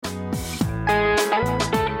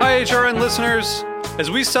HRN listeners.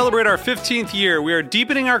 As we celebrate our 15th year, we are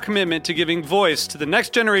deepening our commitment to giving voice to the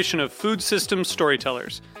next generation of food systems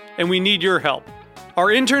storytellers, and we need your help. Our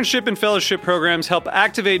internship and fellowship programs help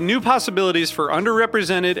activate new possibilities for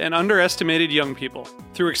underrepresented and underestimated young people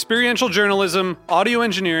through experiential journalism, audio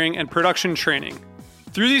engineering, and production training.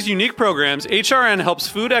 Through these unique programs, HRN helps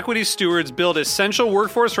food equity stewards build essential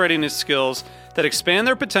workforce readiness skills that expand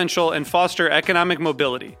their potential and foster economic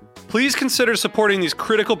mobility. Please consider supporting these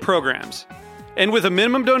critical programs. And with a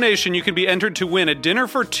minimum donation, you can be entered to win a dinner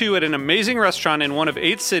for two at an amazing restaurant in one of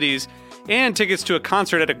 8 cities and tickets to a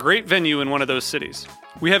concert at a great venue in one of those cities.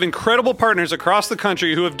 We have incredible partners across the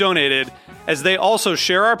country who have donated, as they also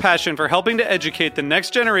share our passion for helping to educate the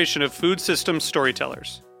next generation of food systems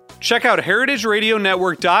storytellers. Check out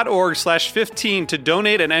heritageradionetwork.org/15 to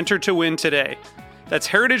donate and enter to win today. That's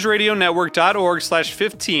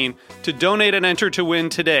heritageradionetwork.org/15 to donate and enter to win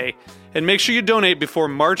today. And make sure you donate before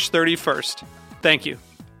March 31st. Thank you.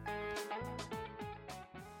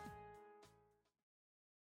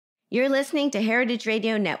 You're listening to Heritage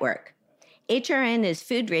Radio Network. HRN is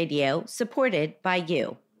food radio supported by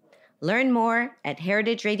you. Learn more at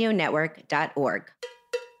heritageradionetwork.org.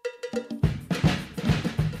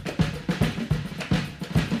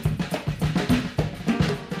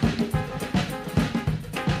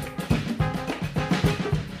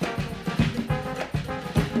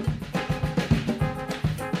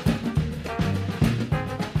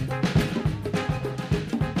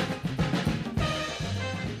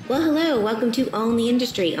 Well, hello. Welcome to All in the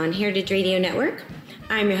Industry on Heritage Radio Network.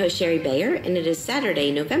 I'm your host, Sherry Bayer, and it is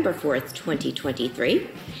Saturday, November 4th, 2023,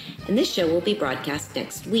 and this show will be broadcast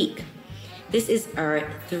next week. This is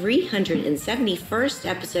our 371st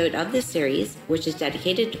episode of this series, which is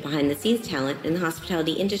dedicated to behind-the-scenes talent in the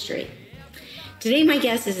hospitality industry. Today, my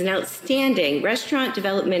guest is an outstanding restaurant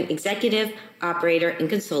development executive, operator, and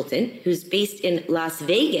consultant who's based in Las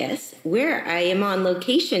Vegas, where I am on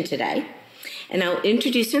location today. And I'll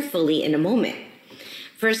introduce her fully in a moment.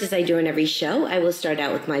 First, as I do in every show, I will start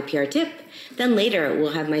out with my PR tip. Then later,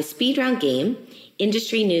 we'll have my speed round game,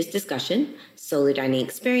 industry news discussion, solo dining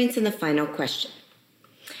experience, and the final question.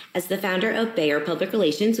 As the founder of Bayer Public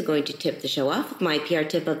Relations, I'm going to tip the show off with my PR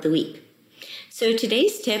tip of the week. So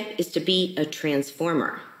today's tip is to be a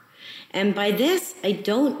transformer. And by this, I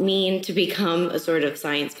don't mean to become a sort of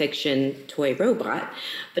science fiction toy robot,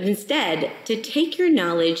 but instead to take your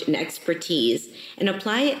knowledge and expertise and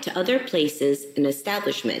apply it to other places and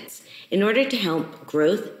establishments in order to help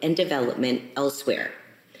growth and development elsewhere.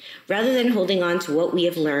 Rather than holding on to what we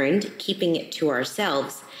have learned, keeping it to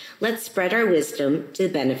ourselves, let's spread our wisdom to the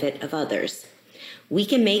benefit of others. We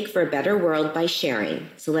can make for a better world by sharing,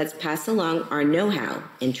 so let's pass along our know-how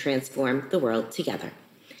and transform the world together.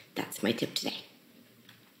 That's my tip today.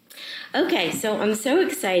 Okay, so I'm so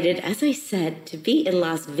excited, as I said, to be in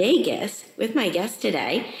Las Vegas with my guest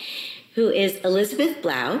today, who is Elizabeth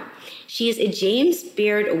Blau. She is a James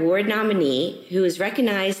Beard Award nominee who is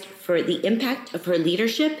recognized for the impact of her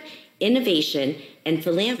leadership, innovation, and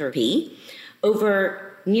philanthropy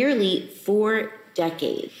over nearly 4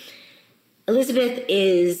 decades. Elizabeth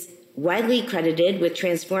is widely credited with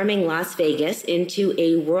transforming Las Vegas into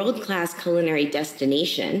a world-class culinary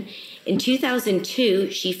destination. In 2002,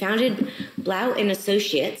 she founded Blau and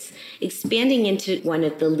Associates, expanding into one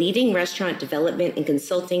of the leading restaurant development and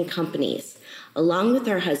consulting companies. Along with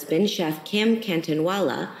her husband, Chef Kim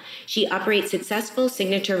Cantonwala, she operates successful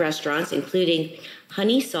signature restaurants, including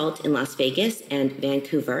Honey Salt in Las Vegas and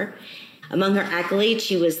Vancouver. Among her accolades,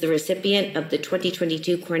 she was the recipient of the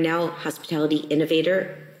 2022 Cornell Hospitality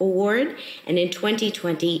Innovator Award, and in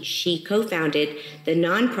 2020, she co-founded the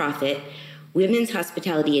nonprofit Women's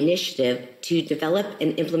Hospitality Initiative to develop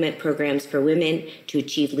and implement programs for women to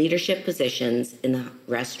achieve leadership positions in the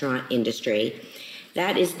restaurant industry.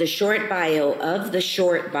 That is the short bio of the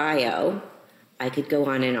short bio. I could go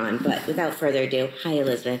on and on, but without further ado, hi,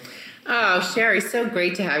 Elizabeth. Oh, Sherry, so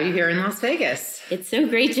great to have you here in Las Vegas. It's so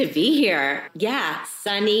great to be here. Yeah,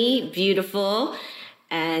 sunny, beautiful,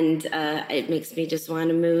 and it makes me just want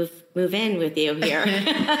to move in with you here.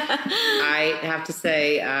 I have to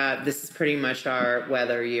say, this is pretty much our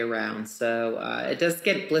weather year-round. So it does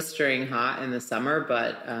get blistering hot in the summer,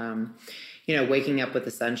 but waking up with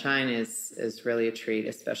the sunshine is really a treat,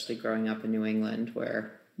 especially growing up in New England,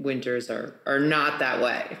 where winters are not that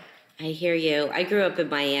way. I hear you. I grew up in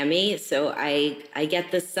Miami, so I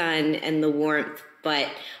get the sun and the warmth, but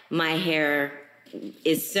my hair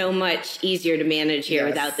is so much easier to manage here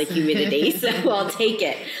without the humidity. So I'll take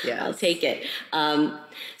it. Yes. I'll take it.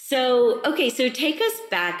 So take us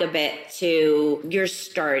back a bit to your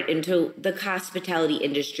start into the hospitality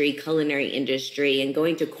industry, culinary industry, and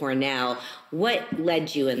going to Cornell. What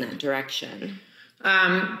led you in that direction?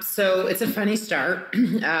 So it's a funny start.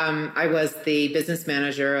 I was the business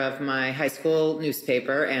manager of my high school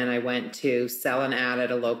newspaper, and I went to sell an ad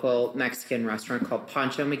at a local Mexican restaurant called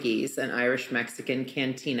Pancho McGee's, an Irish-Mexican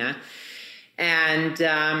cantina. And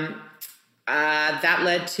that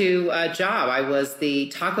led to a job. I was the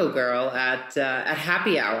taco girl at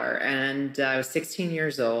happy hour, and I was 16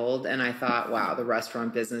 years old, and I thought, wow, the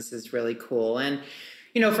restaurant business is really cool. And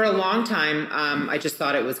for a long time, I just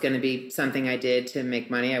thought it was going to be something I did to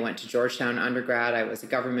make money. I went to Georgetown undergrad. I was a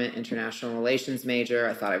government international relations major.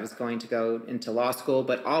 I thought I was going to go into law school,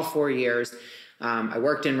 but all 4 years, I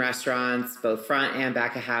worked in restaurants, both front and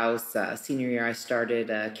back of house. Senior year, I started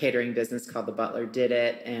a catering business called The Butler Did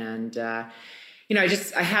It. And,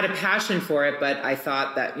 I had a passion for it, but I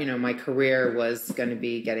thought that, my career was going to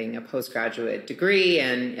be getting a postgraduate degree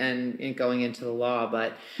and going into the law.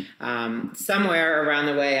 But somewhere around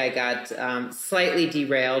the way, I got slightly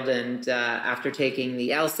derailed. And after taking the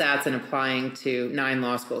LSATs and applying to 9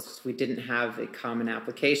 law schools, because we didn't have a common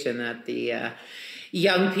application that the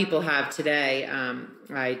young people have today,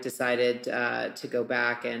 I decided to go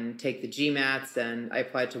back and take the GMATs, and I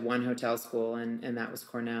applied to one hotel school, and that was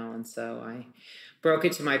Cornell. And so I broke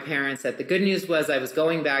it to my parents that the good news was I was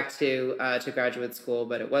going back to graduate school,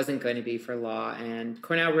 but it wasn't going to be for law. And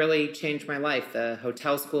Cornell really changed my life. The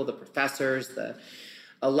hotel school, the professors, the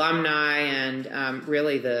alumni, and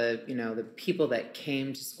really the people that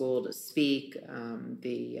came to school to speak,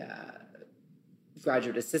 the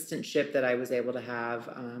graduate assistantship that I was able to have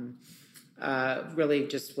really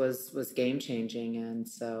just was game-changing. And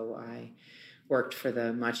so I worked for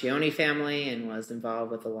the Macchioni family and was involved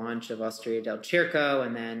with the launch of Osteria del Circo,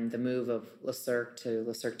 and then the move of Le Cirque to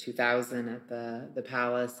Le Cirque 2000 at the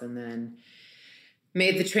Palace, and then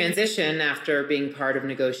made the transition after being part of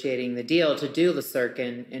negotiating the deal to do Le Cirque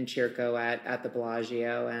in Circo at the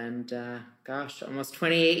Bellagio. And almost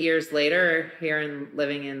 28 years later, here and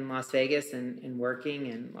living in Las Vegas and working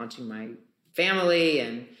and launching my family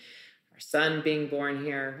and our son being born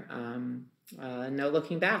here, no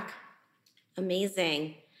looking back.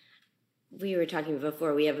 Amazing. We were talking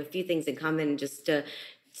before, we have a few things in common. Just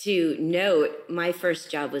to note, my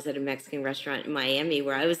first job was at a Mexican restaurant in Miami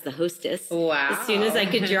where I was the hostess. Wow. As soon as I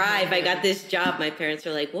could drive, I got this job. My parents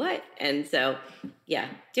were like, what? And so, yeah,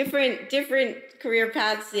 different career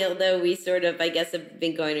paths, although we sort of, I guess, have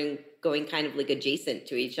been going kind of like adjacent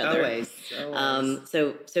to each other. Always.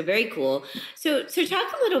 So very cool. So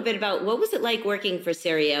talk a little bit about what was it like working for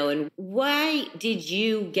Serio, and why did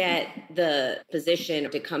you get the position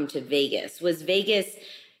to come to Vegas? Was Vegas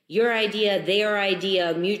your idea, their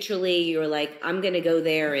idea, mutually? You were like, I'm going to go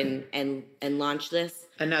there and launch this?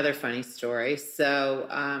 Another funny story. So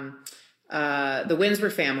the Wynns were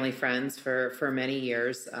family friends for many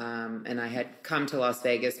years, and I had come to Las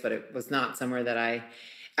Vegas, but it was not somewhere that I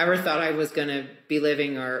ever thought I was going to be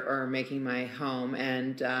living or making my home.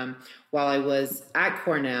 And while I was at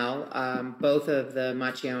Cornell, both of the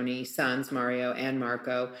Macchioni sons, Mario and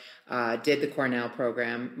Marco, did the Cornell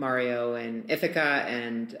program, Mario in Ithaca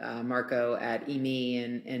and Marco at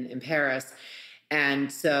IMI in Paris. And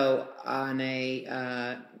so on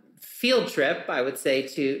a field trip, I would say,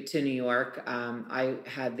 to New York, I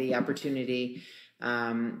had the opportunity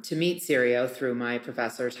to meet Serio through my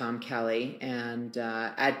professor, Tom Kelly. And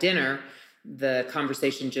at dinner, the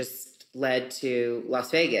conversation just led to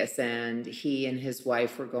Las Vegas, and he and his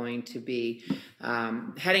wife were going to be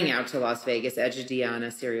heading out to Las Vegas. Edja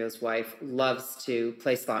Diana, Serio's wife, loves to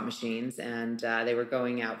play slot machines, and they were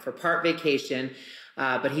going out for part vacation,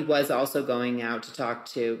 but he was also going out to talk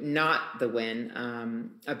to not the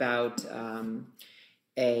Wynn about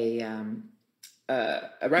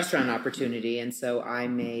a restaurant opportunity. And so I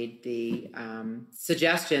made the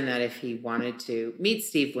suggestion that if he wanted to meet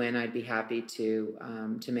Steve Wynn, I'd be happy to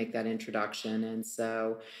make that introduction. And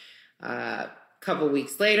so a couple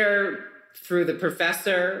weeks later, through the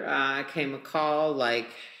professor, came a call like,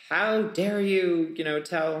 how dare you,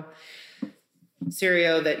 tell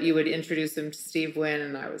Serio that you would introduce him to Steve Wynn?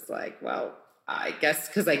 And I was like, well, I guess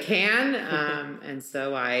because I can. And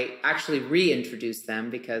so I actually reintroduced them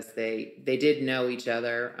because they did know each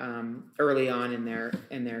other early on in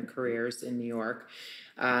their careers in New York.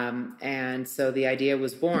 And so the idea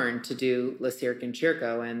was born to do Le Cirque in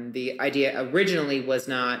Circo. And the idea originally was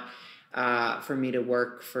not for me to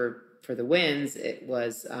work for the Wynns. It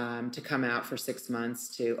was to come out for 6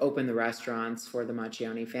 months to open the restaurants for the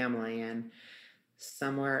Macchioni family. And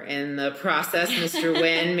somewhere in the process, Mr.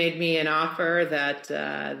 Nguyen made me an offer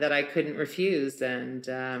that I couldn't refuse,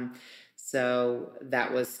 and so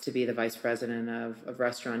that was to be the vice president of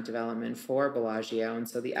restaurant development for Bellagio. And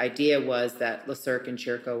so the idea was that Le Cirque and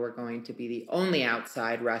Chirco were going to be the only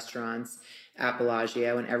outside restaurants at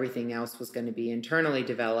Bellagio, and everything else was going to be internally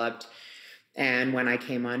developed. And when I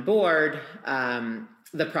came on board,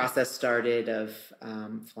 the process started of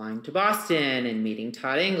flying to Boston and meeting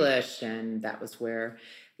Todd English, and that was where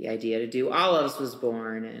the idea to do Olives was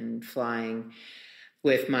born, and flying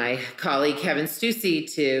with my colleague Kevin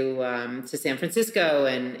Stussy to San Francisco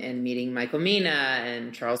and meeting Michael Mina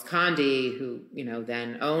and Charles Condi, who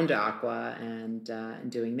then owned Aqua,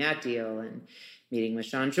 and doing that deal, and meeting with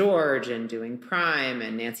Jean George and doing Prime,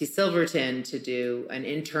 and Nancy Silverton to do an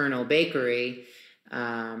internal bakery.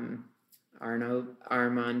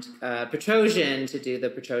 Armand Petrosian to do the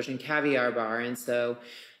Petrosian Caviar Bar. And so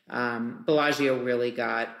Bellagio really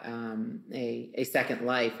got a second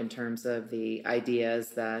life in terms of the ideas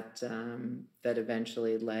that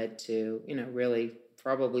eventually led to, really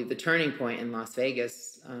probably the turning point in Las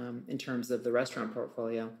Vegas in terms of the restaurant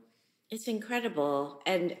portfolio. It's incredible.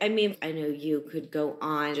 And I mean, I know you could go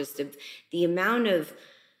on just the amount of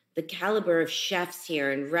the caliber of chefs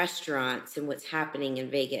here and restaurants and what's happening in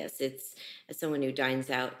Vegas. It's, as someone who dines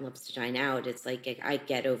out and loves to dine out, it's like I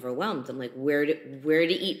get overwhelmed. I'm like, where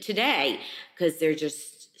to eat today? Because there are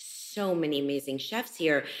just so many amazing chefs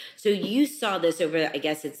here. So you saw this over, I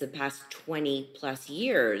guess it's the past 20 plus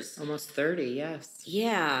years. Almost 30, yes.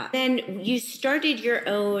 Yeah. Then you started your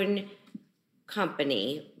own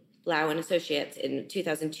company, Blau and Associates, in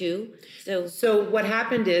 2002. So what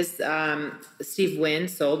happened is Steve Wynn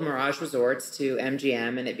sold Mirage Resorts to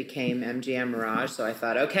MGM, and it became MGM Mirage. So I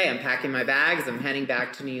thought, okay, I'm packing my bags. I'm heading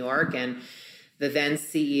back to New York. And the then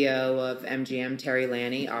CEO of MGM, Terry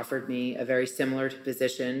Lanny, offered me a very similar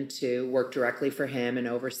position to work directly for him and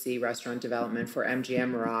oversee restaurant development for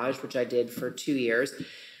MGM Mirage, which I did for 2 years.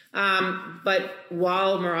 But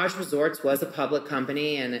while Mirage Resorts was a public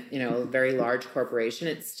company and, a very large corporation,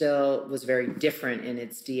 it still was very different in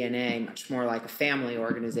its DNA, much more like a family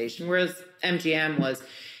organization, whereas MGM was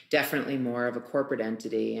definitely more of a corporate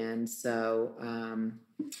entity. And so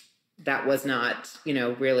that was not,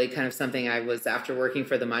 really kind of something I was, after working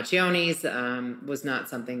for the Macchionis, was not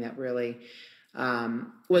something that really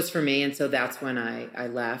was for me. And so that's when I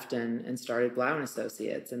left and started Blau and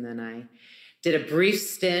Associates. And then I did a brief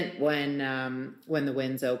stint when the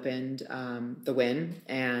Wynn's opened the Wynn,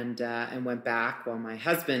 and went back while my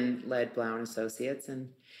husband led Blau and Associates, and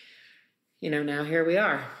now here we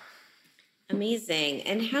are. Amazing.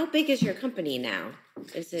 And how big is your company now?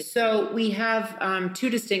 Is it? So we have two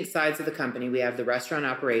distinct sides of the company. We have the restaurant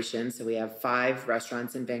operations. So we have 5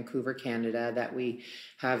 restaurants in Vancouver, Canada, that we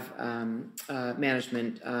have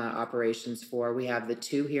management operations for. We have the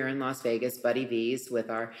 2 here in Las Vegas, Buddy V's, with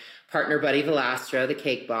our partner Buddy Velastro, the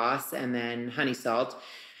cake boss, and then Honey Salt.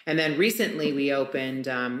 And then recently we opened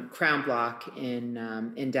Crown Block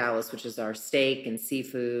in Dallas, which is our steak and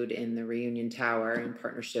seafood in the Reunion Tower in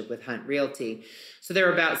partnership with Hunt Realty. So there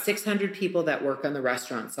are about 600 people that work on the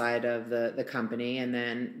restaurant side of the company. And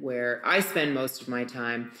then where I spend most of my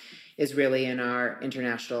time is really in our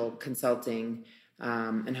international consulting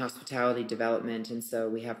and hospitality development. And so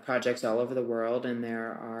we have projects all over the world, and there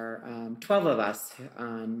are 12 of us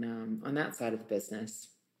on that side of the business.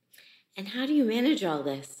 And how do you manage all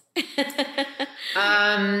this?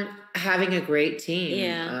 Having a great team.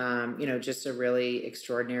 Yeah. Just a really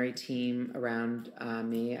extraordinary team around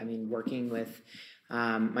me. I mean, working with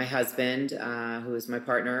my husband, who is my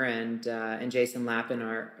partner, and Jason Lappin,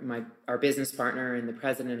 our business partner and the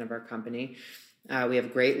president of our company. We have a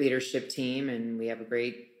great leadership team, and we have a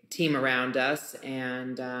great team around us.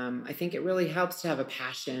 And I think it really helps to have a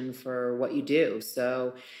passion for what you do.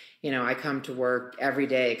 So, I come to work every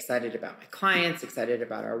day excited about my clients, excited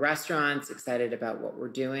about our restaurants, excited about what we're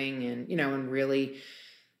doing, and really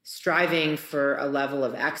striving for a level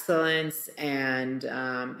of excellence and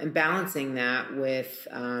balancing that with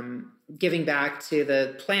giving back to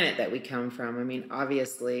the planet that we come from. I mean,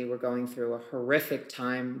 obviously, we're going through a horrific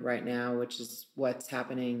time right now, which is what's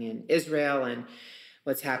happening in Israel and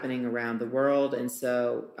what's happening around the world. And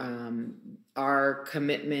so our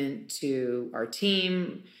commitment to our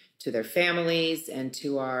team, to their families, and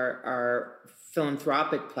to our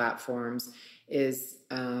philanthropic platforms is,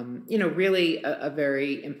 really a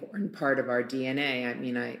very important part of our DNA. I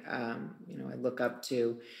mean, I look up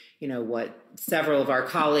to, what several of our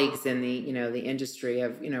colleagues in the industry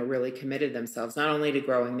have, really committed themselves, not only to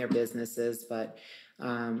growing their businesses, but,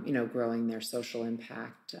 growing their social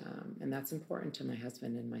impact. And that's important to my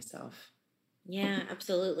husband and myself. Yeah,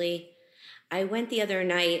 absolutely. I went the other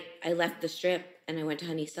night. I left the Strip and I went to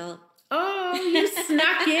Honey Salt. Oh, you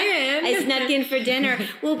snuck in. I snuck in for dinner.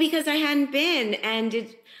 Well, because I hadn't been, and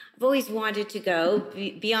I've always wanted to go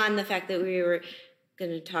beyond the fact that we were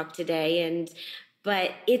going to talk today,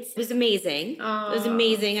 but it was amazing. Oh, it was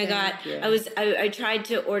amazing. I tried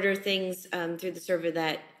to order things through the server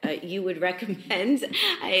that you would recommend.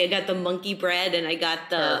 I got the monkey bread and I got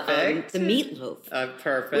the meatloaf.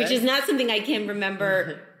 Perfect. Which is not something I can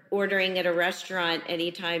remember ordering at a restaurant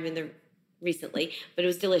anytime recently, but it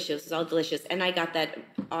was delicious. It was all delicious. And I got that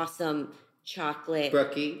awesome chocolate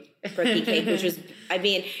brookie cake, which was,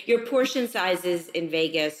 your portion sizes in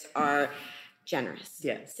Vegas are generous,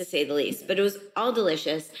 yes, to say the least, but it was all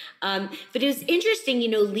delicious. But it was interesting,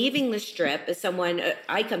 leaving the Strip as someone,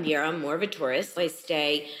 I come here, I'm more of a tourist. I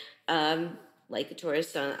stay, like a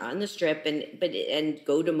tourist on the Strip and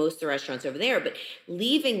go to most of the restaurants over there, but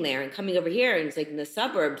leaving there and coming over here and it's like in the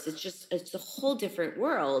suburbs, it's a whole different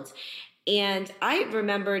world. And I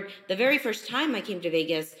remembered the very first time I came to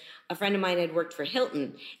Vegas, a friend of mine had worked for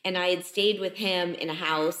Hilton and I had stayed with him in a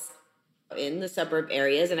house in the suburb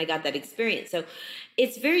areas and I got that experience. So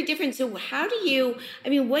it's very different. So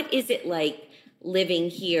what is it like living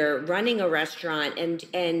here, running a restaurant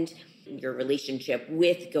and your relationship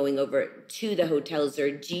with going over to the hotels? Or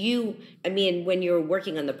when you're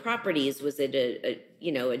working on the properties, was it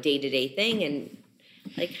a day-to-day thing? And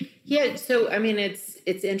yeah, so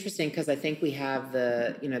it's interesting because I think we have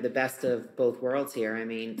the best of both worlds here.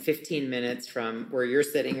 15 minutes from where you're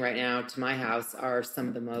sitting right now to my house are some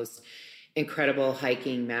of the most incredible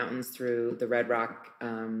hiking mountains through the Red Rock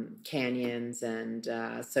canyons, and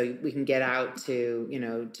so we can get out to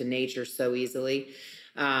nature so easily.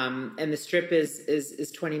 And the Strip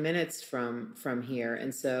is 20 minutes from here,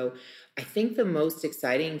 and so I think the most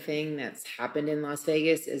exciting thing that's happened in Las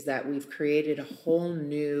Vegas is that we've created a whole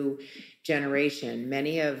new generation.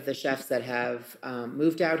 Many of the chefs that have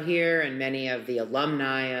moved out here and many of the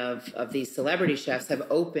alumni of these celebrity chefs have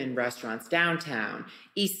opened restaurants downtown,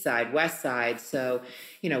 east side, west side. So,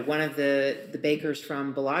 one of the bakers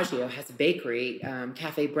from Bellagio has a bakery,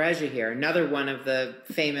 Cafe Breja here. Another one of the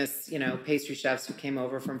famous, pastry chefs who came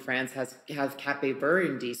over from France has Cafe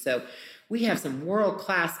Burgundy. So we have some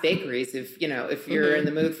world-class bakeries if you're in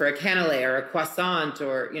the mood for a cannelé or a croissant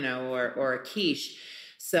or a quiche.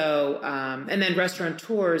 So, and then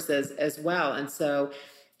restaurateurs as well. And so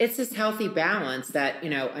it's this healthy balance that,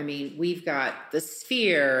 we've got the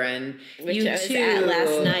Sphere and which I was at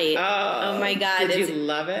last night. Oh my God. Did you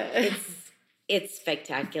love it? It's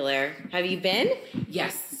spectacular. Have you been?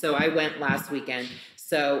 Yes. So I went last weekend.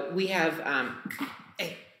 So we have,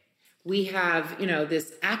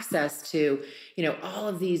 this access to, all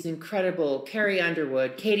of these incredible Carrie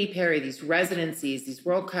Underwood, Katy Perry, these residencies, these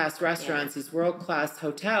world-class restaurants, these world-class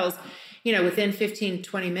hotels, within 15,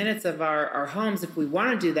 20 minutes of our homes if we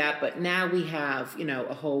want to do that. But now we have,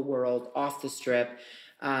 a whole world off the Strip.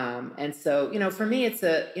 And so, for me, it's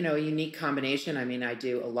a unique combination. I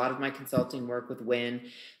do a lot of my consulting work with Wynn.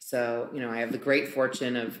 So, I have the great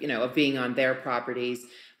fortune of being on their properties.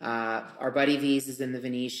 Our buddy V's is in the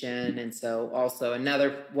Venetian, and so also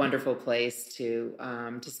another wonderful place to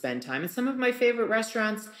spend time. And some of my favorite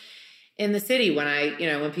restaurants in the city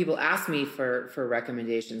when people ask me for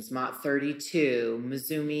recommendations: Mott 32,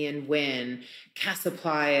 Mizumi and Wynn, Casa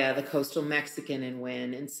Playa, the Coastal Mexican and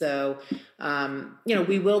Wynn. And so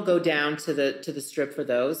we will go down to the Strip for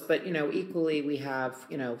those, but equally we have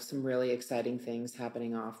some really exciting things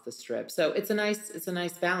happening off the Strip. So it's a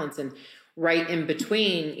nice balance. And right in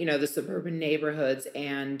between, the suburban neighborhoods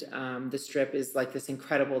and the Strip is like this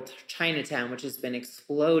incredible Chinatown, which has been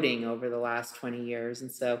exploding over the last 20 years. And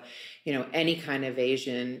so, any kind of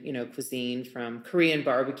Asian, cuisine, from Korean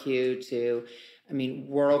barbecue to,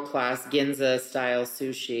 world-class Ginza-style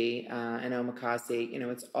sushi and omakase,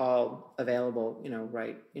 it's all available,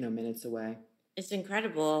 right, minutes away. It's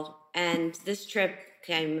incredible. And this trip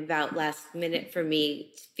came about last minute for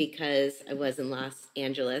me because I was in Los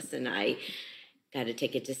Angeles and I got a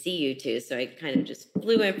ticket to see you too. So I kind of just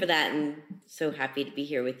flew in for that and so happy to be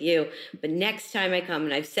here with you. But next time I come,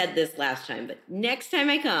 and I've said this last time, but next time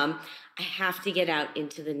I come, I have to get out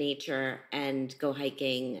into the nature and go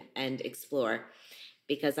hiking and explore,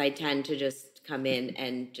 because I tend to just come in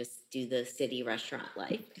and just do the city restaurant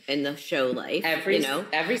life and the show life.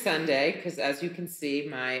 Every Sunday, because as you can see,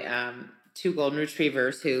 my two golden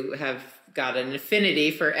retrievers who have got an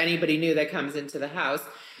affinity for anybody new that comes into the house,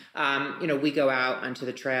 we go out onto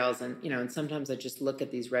the trails and, and sometimes I just look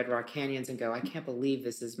at these red rock canyons and go, I can't believe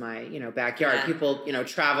this is my, backyard. Yeah. People,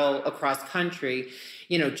 travel across country,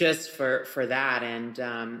 just for that.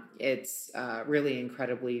 And it's really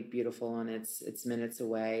incredibly beautiful, and it's minutes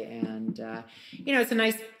away. And,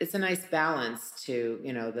 it's a nice balance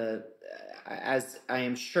to, as I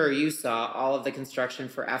am sure you saw, all of the construction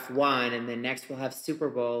for F1, and then next we'll have Super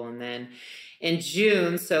Bowl, and then in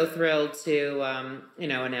June, so thrilled to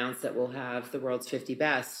announce that we'll have the world's 50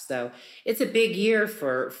 best. So it's a big year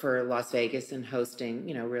for Las Vegas and hosting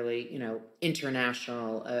really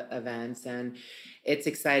international events, and it's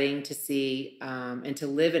exciting to see and to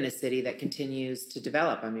live in a city that continues to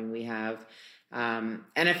develop. I mean, we have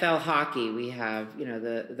NFL hockey, we have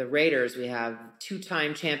the Raiders, we have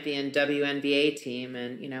two-time champion WNBA team,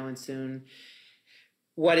 and soon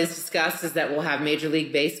what is discussed is that we'll have Major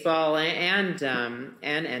League Baseball and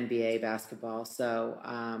NBA basketball. So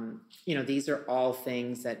these are all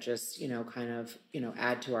things that just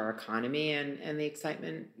add to our economy and the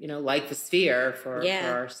excitement, like the Sphere for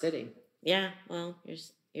our city. Yeah, well,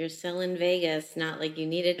 you're selling Vegas, not like you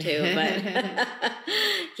needed to, but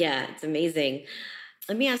yeah, it's amazing.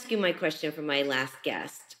 Let me ask you my question from my last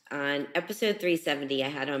guest. On episode 370, I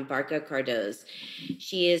had on Barca Cardoz.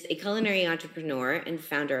 She is a culinary entrepreneur and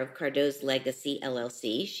founder of Cardoz Legacy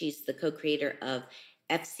LLC. She's the co-creator of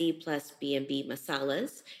FC plus B&B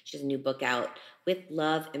Masalas. She has a new book out, With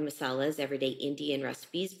Love and Masalas, Everyday Indian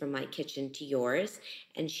Recipes from My Kitchen to Yours.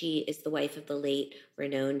 And she is the wife of the late,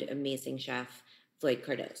 renowned, amazing chef, Floyd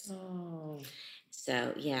Cardoz. Oh.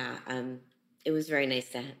 So, yeah, it was very nice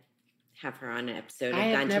to have her on an episode. I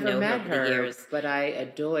have never met her, years. but I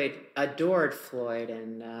adored Floyd,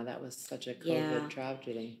 and that was such a COVID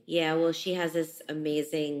tragedy. Yeah, well, she has this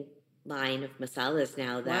amazing line of masalas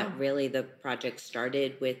now that really the project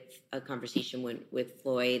started with a conversation with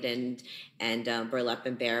Floyd and Burlap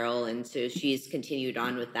and Barrel, and so she's continued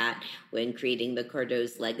on with that when creating the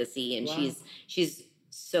Cardoz Legacy, and she's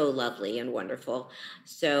so lovely and wonderful.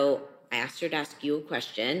 So I asked her to ask you a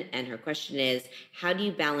question, and her question is, how do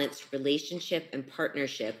you balance relationship and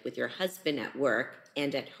partnership with your husband at work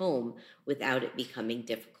and at home without it becoming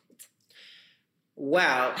difficult?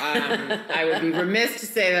 Well, I would be remiss to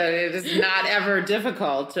say that it is not ever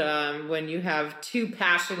difficult when you have two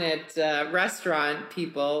passionate restaurant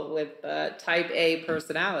people with type A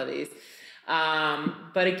personalities.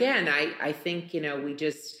 But again, I think,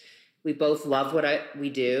 we both love what we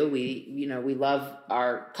do. We love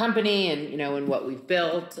our company and what we've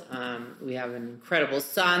built. We have an incredible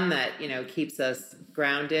son that, keeps us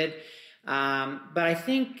grounded. But I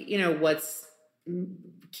think, what's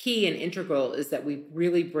key and integral is that we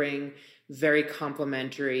really bring very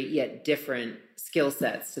complementary yet different skill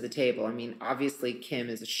sets to the table. I mean, obviously Kim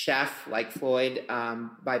is a chef like Floyd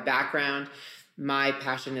by background. My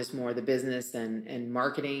passion is more the business and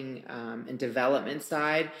marketing and development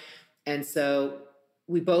side. And so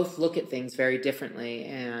we both look at things very differently.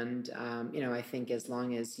 And, I think as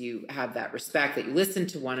long as you have that respect, that you listen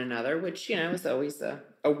to one another, which, is always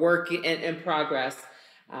a work in progress.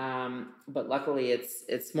 But luckily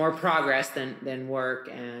it's more progress than work.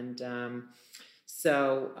 And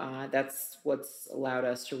so that's what's allowed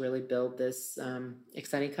us to really build this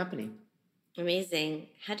exciting company. Amazing.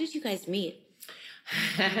 How did you guys meet?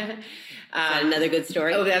 Is that another good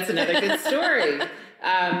story? Oh, that's another good story.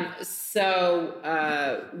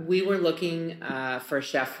 So we were looking for a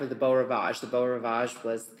chef for the Beau Rivage. The Beau Rivage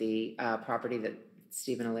was the property that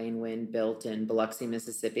Stephen Elaine Wynn built in Biloxi,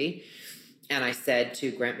 Mississippi. And I said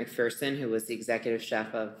to Grant McPherson, who was the executive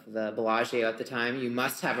chef of the Bellagio at the time, you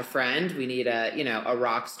must have a friend. We need a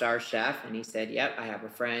rock star chef. And he said, yep, I have a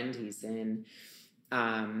friend. He's in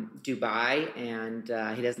Dubai,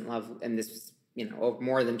 and he doesn't love, and this was,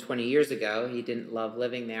 more than 20 years ago, he didn't love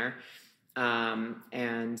living there.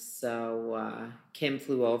 And so Kim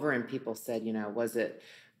flew over, and people said, was it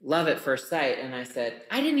love at first sight? And I said,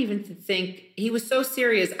 I didn't even think, he was so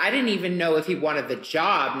serious. I didn't even know if he wanted the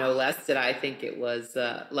job, no less did I think it was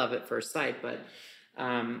love at first sight. But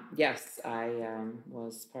yes, I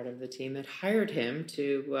was part of the team that hired him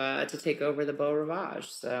to take over the Beau Rivage.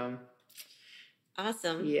 So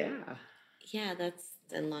awesome. Yeah, that's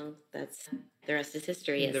the rest is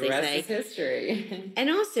history, as the they rest say. is history. And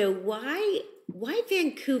also, why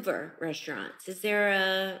Vancouver restaurants? Is there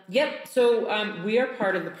a... Yep. So we are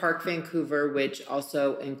part of the Park Vancouver, which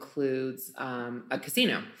also includes a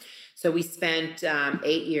casino. So we spent 8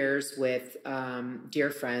 years with dear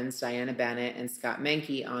friends, Diana Bennett and Scott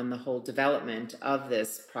Menke, on the whole development of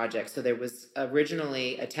this project. So there was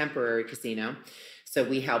originally a temporary casino. So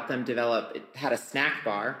we helped them develop, it had a snack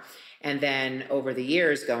bar. And then over the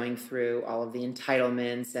years, going through all of the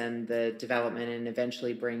entitlements and the development, and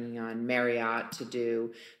eventually bringing on Marriott to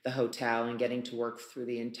do the hotel and getting to work through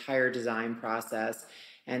the entire design process.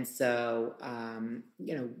 And so,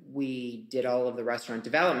 we did all of the restaurant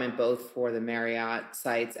development, both for the Marriott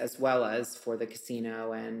sites as well as for the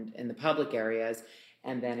casino and in the public areas.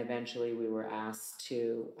 And then eventually we were asked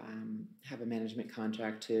to have a management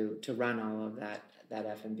contract to run all of that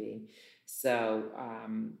F&B. So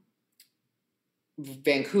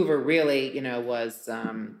Vancouver really,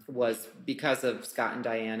 was because of Scott and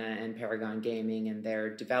Diana and Paragon Gaming and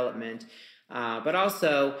their development. But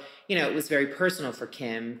also, it was very personal for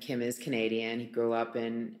Kim. Kim is Canadian. He grew up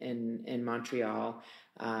in Montreal.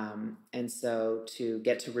 And so to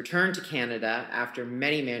get to return to Canada after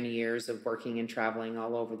many, many years of working and traveling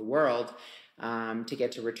all over the world, to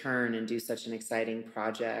get to return and do such an exciting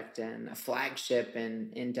project and a flagship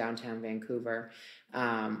in downtown Vancouver,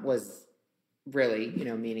 was really,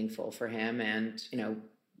 meaningful for him. And,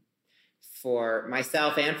 for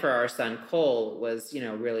myself and for our son Cole, was,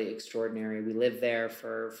 really extraordinary. We lived there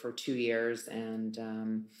for 2 years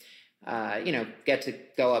and, get to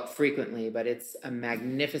go up frequently, but it's a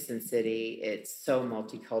magnificent city. It's so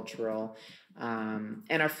multicultural.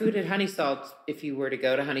 And our food at Honey Salt, if you were to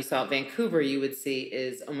go to Honey Salt Vancouver, you would see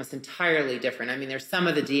is almost entirely different. I mean, there's some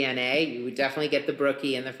of the DNA. You would definitely get the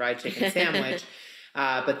brookie and the fried chicken sandwich.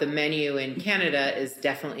 But the menu in Canada is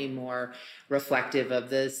definitely more reflective of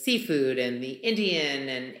the seafood and the Indian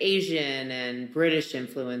and Asian and British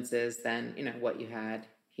influences than, what you had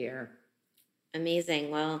here. Amazing.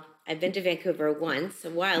 Well, I've been to Vancouver once a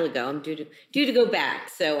while ago. I'm due to go back,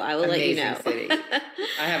 so I will let you know. City.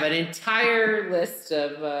 I have an entire list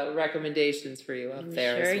of recommendations for you up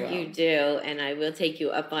there as well. Sure you do, and I will take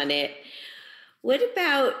you up on it. What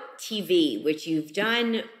about TV, which you've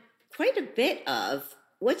done quite a bit of?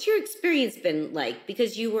 What's your experience been like?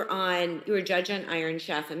 Because you were a judge on Iron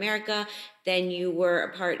Chef America, then you were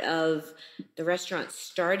a part of the restaurant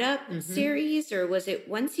startup series, or was it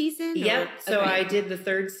one season? Yeah, so I did the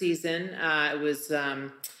third season. It was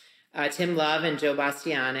Tim Love and Joe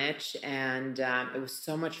Bastianich, and it was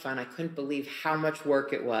so much fun. I couldn't believe how much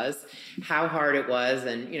work it was, how hard it was,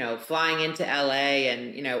 and flying into LA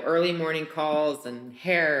and early morning calls and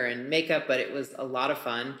hair and makeup, but it was a lot of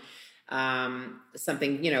fun.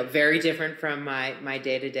 Something very different from my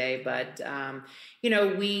day-to-day, but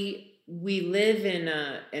we live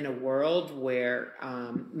in a world where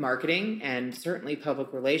marketing and certainly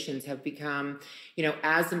public relations have become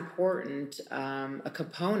as important a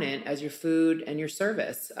component as your food and your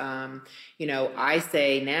service. I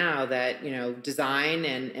say now that design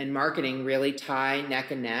and marketing really tie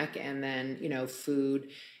neck and neck, and then food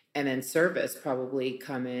and then service probably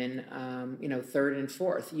come in, third and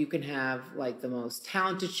fourth. You can have like the most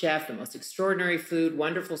talented chef, the most extraordinary food,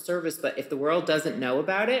 wonderful service, but if the world doesn't know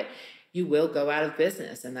about it, you will go out of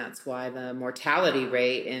business. And that's why the mortality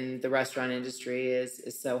rate in the restaurant industry is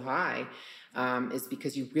so high, is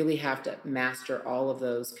because you really have to master all of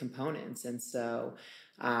those components. And so,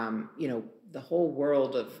 the whole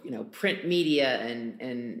world of, print media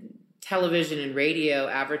and television and radio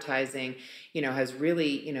advertising, has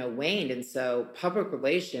really, waned. And so public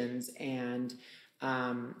relations and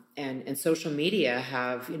social media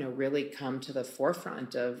have, really come to the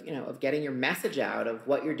forefront of getting your message out of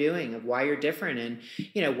what you're doing, of why you're different, and,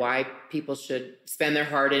 why people should spend their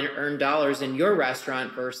hard-earned dollars in your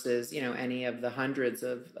restaurant versus, any of the hundreds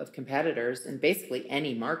of competitors in basically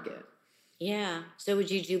any market. Yeah. So would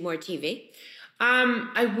you do more TV?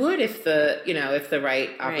 I would if the right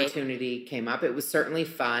opportunity came up. It was certainly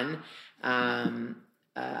fun. Absolutely.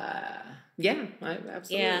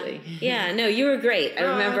 Yeah. No, you were great. I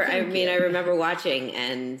remember watching,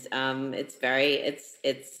 and it's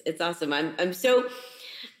awesome. I'm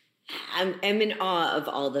in awe of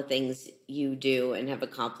all the things you do and have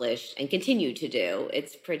accomplished and continue to do.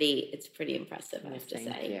 It's pretty impressive, I have to say.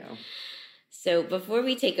 Thank you. So before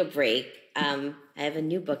we take a break, I have a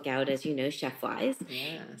new book out, as you know, Chef Wise.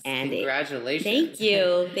 Yes. And congratulations. Thank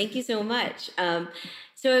you. Thank you so much.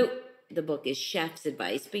 So the book is chef's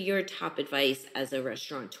advice, but your top advice as a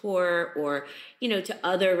restaurateur or, to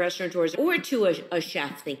other restaurateurs or to a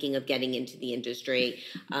chef thinking of getting into the industry.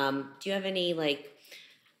 Do you have any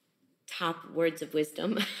top words of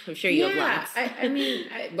wisdom? I'm sure you have lots.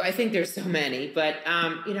 I think there's so many, but,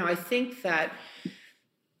 I think that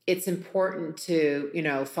it's important to,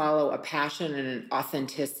 follow a passion and an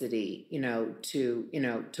authenticity, to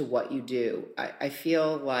what you do. I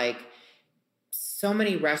feel like so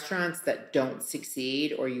many restaurants that don't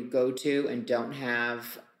succeed or you go to and don't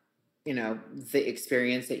have, the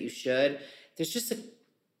experience that you should, there's just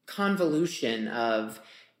convolution of,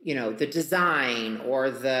 the design or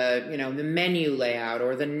the menu layout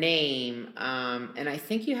or the name. And I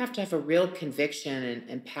think you have to have a real conviction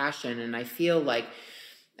and passion. And I feel like,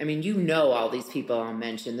 all these people I'll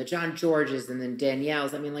mention, the John Georges and then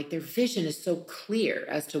Danielle's. Their vision is so clear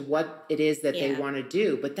as to what it is that they want to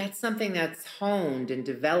do. But that's something that's honed and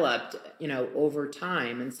developed, over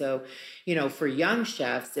time. And so, for young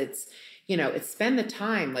chefs, it's spend the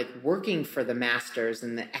time like working for the masters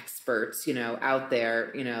and the experts, out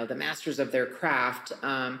there, the masters of their craft,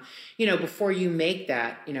 before you make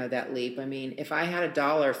that, that leap. If I had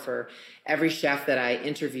 $1 for every chef that I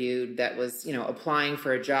interviewed that was, applying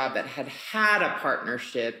for a job that had a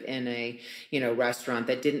partnership in a, restaurant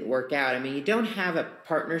that didn't work out. You don't have a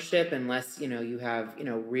partnership unless, you have,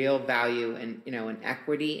 real value and, an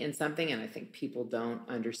equity in something. And I think people don't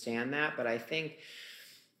understand that. But I think,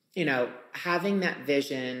 having that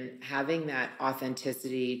vision, having that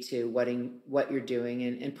authenticity to what you're doing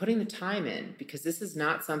and putting the time in, because this is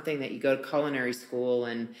not something that you go to culinary school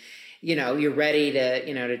and, you're ready to,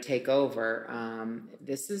 to take over.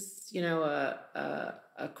 This is,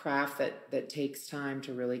 a craft that takes time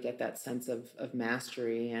to really get that sense of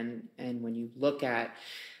mastery. And when you look at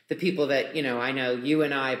the people that, I know you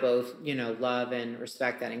and I both, love and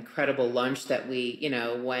respect, that incredible lunch that we,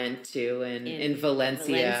 went to in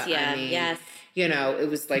Valencia. Yes. It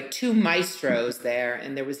was like two maestros there,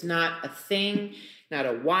 and there was not a thing, not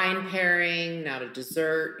a wine pairing, not a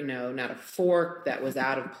dessert, not a fork that was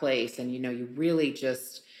out of place. And, you really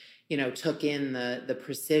just, took in the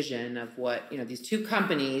precision of what, these two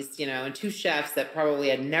companies, and two chefs that probably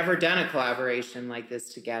had never done a collaboration like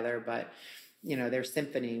this together, but their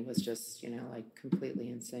symphony was just, like completely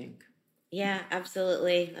in sync. Yeah,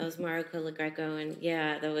 absolutely. That was Mario Colagreco. And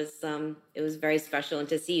that was, it was very special. And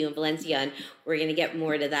to see you in Valencia, and we're going to get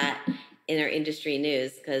more to that in our industry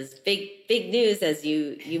news, because big news, as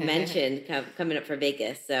you mentioned, coming up for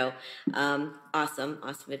Vegas. So awesome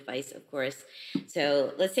advice, of course.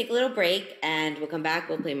 So let's take a little break, and we'll come back.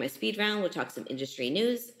 We'll play my speed round. We'll talk some industry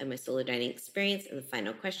news and my solo dining experience and the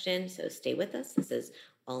final question. So stay with us. This is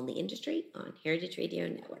All in the Industry on Heritage Radio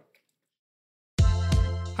Network.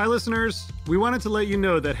 Hi, listeners. We wanted to let you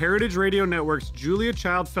know that Heritage Radio Network's Julia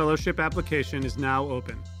Child Fellowship application is now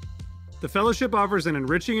open. The fellowship offers an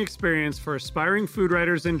enriching experience for aspiring food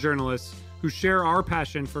writers and journalists who share our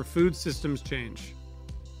passion for food systems change.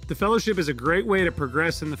 The fellowship is a great way to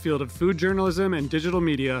progress in the field of food journalism and digital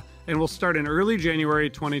media, and will start in early January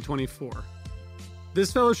 2024.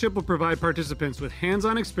 This fellowship will provide participants with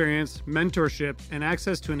hands-on experience, mentorship, and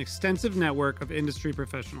access to an extensive network of industry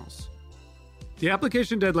professionals. The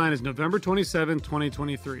application deadline is November 27,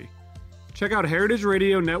 2023. Check out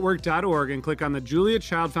heritageradionetwork.org and click on the Julia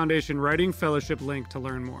Child Foundation Writing Fellowship link to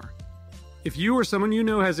learn more. If you or someone you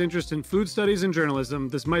know has interest in food studies and journalism,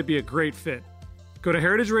 this might be a great fit. Go to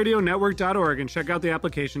heritageradionetwork.org and check out the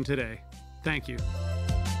application today. Thank you.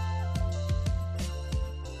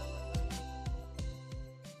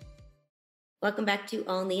 Welcome back to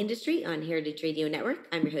All in the Industry on Heritage Radio Network.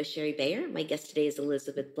 I'm your host, Sherry Bayer. My guest today is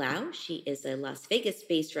Elizabeth Blau. She is a Las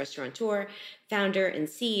Vegas-based restaurateur, founder and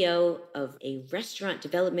CEO of a restaurant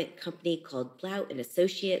development company called Blau and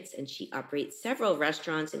Associates, and she operates several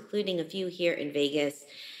restaurants, including a few here in Vegas.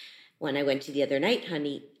 One I went to the other night,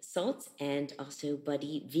 Honey Salt, and also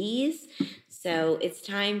Buddy V's. So it's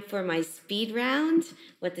time for my speed round.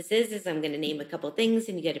 What this is I'm going to name a couple things,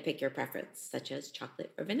 and you get to pick your preference, such as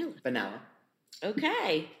chocolate or vanilla. Vanilla.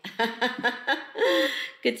 Okay.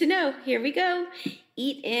 Good to know. Here we go.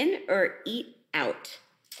 Eat in or eat out?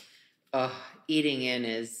 Oh, eating in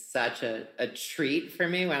is such a treat for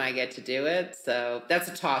me when I get to do it. So that's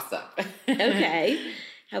a toss-up. Okay.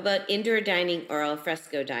 How about indoor dining or al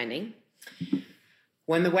fresco dining?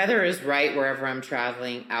 When the weather is right, wherever I'm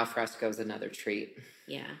traveling, al fresco is another treat.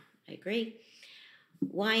 Yeah, I agree.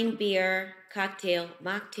 Wine, beer, cocktail,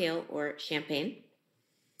 mocktail, or champagne?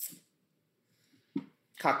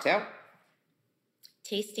 Cocktail.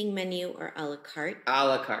 Tasting menu or a la carte? A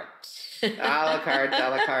la carte. A la carte, a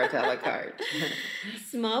la carte, a la carte.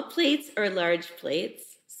 Small plates or large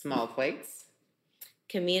plates? Small plates.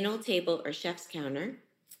 Communal table or chef's counter?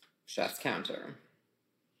 Chef's counter.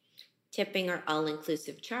 Tipping or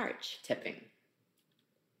all-inclusive charge? Tipping.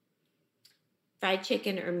 Fried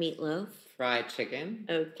chicken or meatloaf? Fried chicken.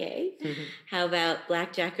 Okay. How about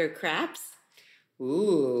blackjack or craps?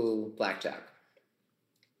 Ooh, blackjack.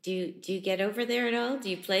 Do you get over there at all? Do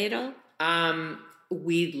you play at all?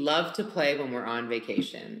 We love to play when we're on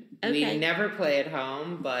vacation. Okay. We never play at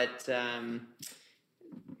home, but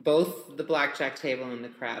both the blackjack table and the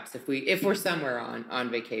craps if we're somewhere on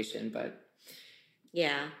vacation. But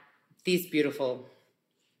Yeah. These beautiful,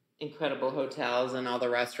 incredible hotels and all the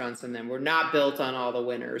restaurants in them were not built on all the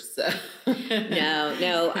winners. So.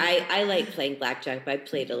 No, I like playing blackjack, but I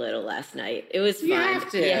played a little last night. It was fun. You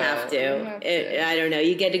have to. You have to. I don't know.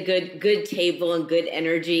 You get a good table and good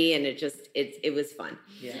energy, and it was fun.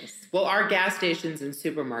 Yes. Well, our gas stations and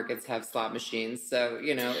supermarkets have slot machines, so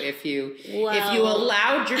if you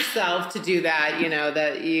allowed yourself to do that,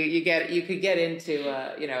 that you could get into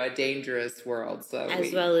a dangerous world. So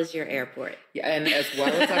well as your airport. Yeah, and as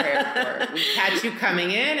well as our airport, we catch you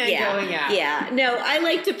coming in and going out. Yeah. No, I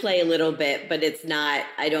like to play a little bit, but it's not.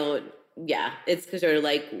 I don't. Yeah, it's sort of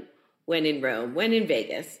like when in Rome, when in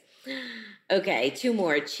Vegas. Okay, 2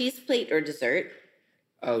 more: cheese plate or dessert.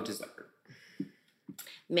 Oh, dessert.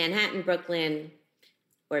 Manhattan, Brooklyn,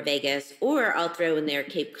 or Vegas, or I'll throw in there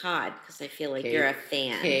Cape Cod because I feel like you're a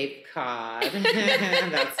fan. Cape Cod.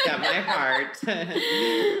 That's got my heart.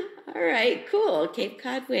 All right, cool. Cape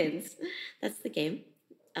Cod wins. That's the game.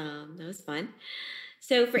 That was fun.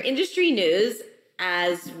 So for industry news,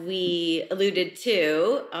 as we alluded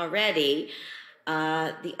to already,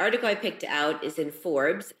 the article I picked out is in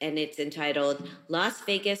Forbes, and it's entitled Las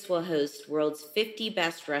Vegas will host World's 50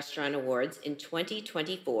 Best Restaurant Awards in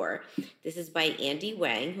 2024. This is by Andy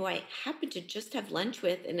Wang, who I happened to just have lunch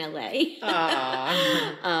with in LA.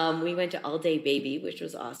 We went to All Day Baby, which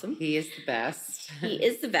was awesome. He is the best. He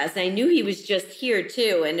is the best. I knew he was just here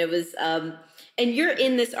too, and it was... and you're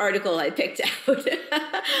in this article I picked out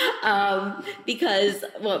because,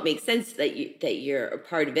 well, it makes sense that you're a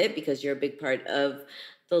part of it because you're a big part of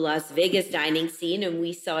the Las Vegas dining scene. And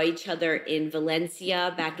we saw each other in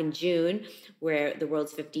Valencia back in June, where the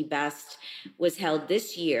World's 50 Best was held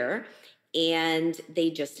this year. And they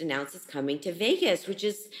just announced it's coming to Vegas, which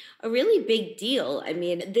is a really big deal. I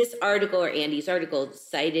mean, this article, or Andy's article,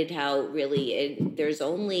 cited how really there's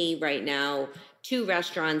only right now 2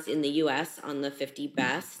 restaurants in the U.S. on the 50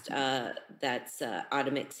 Best. That's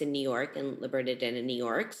Automix in New York and Liberated Inn in New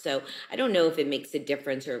York. So I don't know if it makes a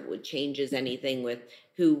difference or it changes anything with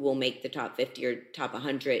who will make the top 50 or top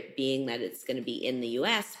 100, being that it's going to be in the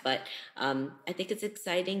U.S. But I think it's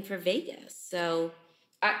exciting for Vegas. So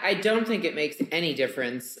I don't think it makes any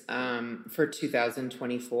difference for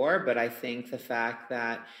 2024, but I think the fact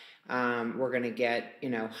that we're going to get,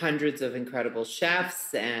 hundreds of incredible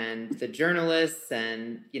chefs and the journalists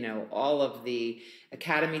and, all of the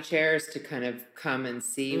Academy chairs to kind of come and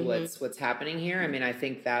see what's happening here. I mean, I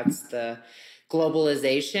think that's the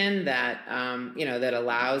globalization that, that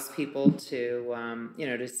allows people to,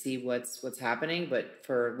 to see what's happening. But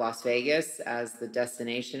for Las Vegas as the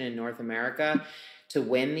destination in North America, to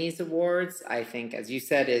win these awards, I think, as you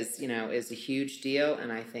said, is a huge deal. And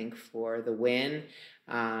I think for the win,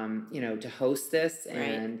 to host this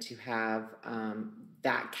and to have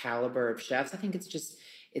that caliber of chefs, I think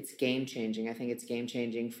it's game changing. I think it's game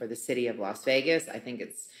changing for the city of Las Vegas. I think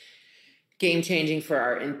it's game changing for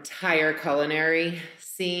our entire culinary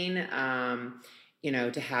scene.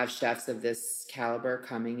 To have chefs of this caliber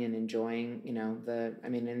coming and enjoying,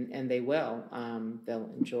 and they will. They'll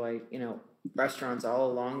enjoy, restaurants all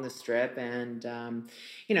along the Strip, and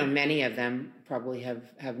many of them probably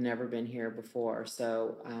have never been here before.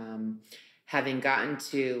 So having gotten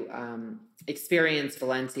to experience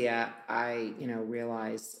Valencia, I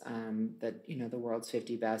realized that the World's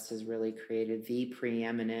 50 Best has really created the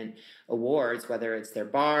preeminent awards, whether it's their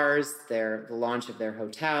bars, the launch of their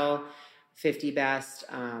hotel, 50 Best.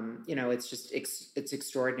 It's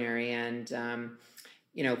extraordinary. And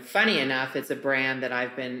funny enough, it's a brand that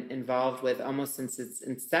I've been involved with almost since its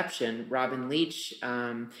inception. Robin Leach,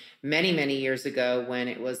 many, many years ago, when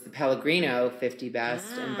it was the Pellegrino 50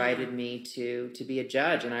 Best, invited me to be a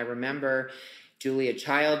judge. And I remember Julia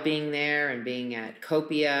Child being there and being at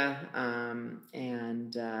Copia.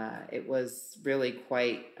 And it was really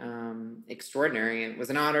quite extraordinary. And it was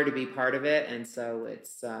an honor to be part of it. And so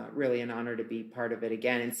it's really an honor to be part of it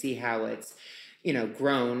again and see how it's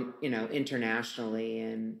grown, internationally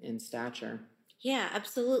in stature. Yeah,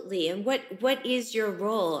 absolutely. And what is your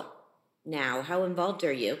role now? How involved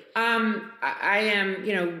are you? I am,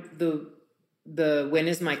 the Win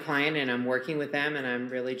is my client, and I'm working with them, and I'm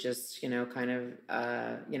really just,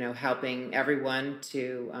 helping everyone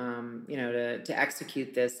to, to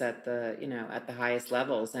execute this at the, at the highest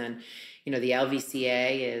levels. And, the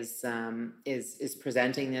LVCA is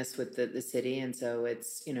presenting this with the city. And so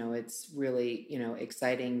it's, it's really,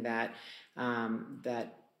 exciting that,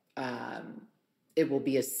 it will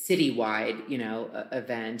be a citywide,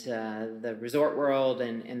 event. The Resort World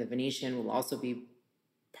and the Venetian will also be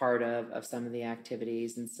part of some of the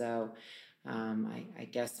activities. And so I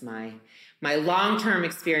guess my long-term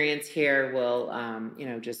experience here will,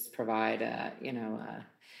 just provide,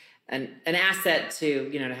 an asset to,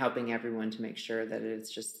 to helping everyone to make sure that it's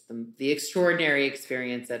just the extraordinary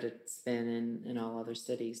experience that it's been in all other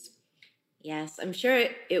cities. Yes, I'm sure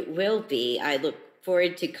it will be. I look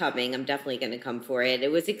forward to coming. I'm definitely going to come for it.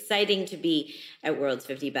 It was exciting to be at World's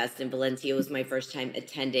 50 Best in Valencia. It was my first time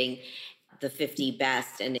attending the 50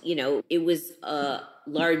 Best. And, it was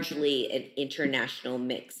largely an international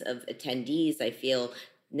mix of attendees. I feel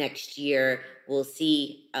next year we'll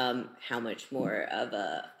see how much more of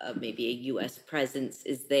maybe a U.S. presence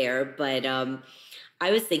is there. But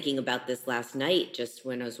I was thinking about this last night just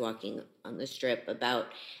when I was walking on the Strip about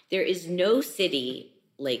there is no city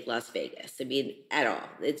like Las Vegas. I mean, at all.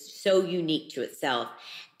 It's so unique to itself.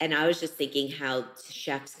 And I was just thinking how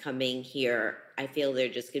chefs coming here, I feel they're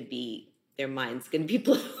just going to be, their mind's going to be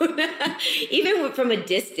blown. Even from a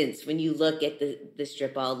distance, when you look at the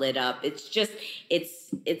Strip all lit up, it's just,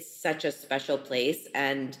 it's such a special place.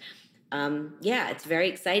 And it's very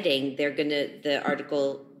exciting. The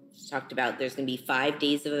article talked about there's going to be 5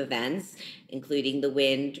 days of events, including the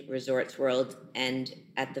Wind, Resorts World, and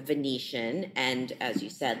at the Venetian. And as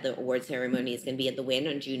you said, the award ceremony is going to be at the Wind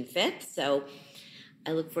on June 5th. So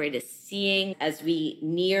I look forward to seeing, as we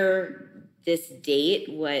near this date,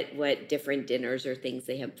 what different dinners or things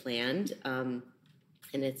they have planned. And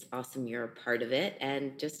it's awesome you're a part of it.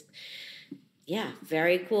 And just,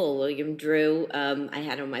 very cool. William Drew, I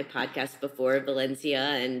had on my podcast before, Valencia,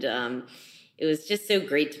 and it was just so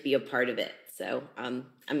great to be a part of it. So I'm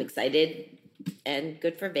excited and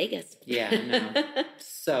good for Vegas. Yeah, no,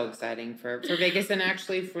 so exciting for Vegas and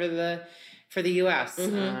actually for the U.S.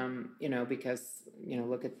 Mm-hmm. Because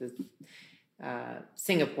look at the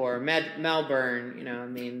Singapore,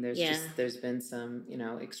 Melbourne. There's been some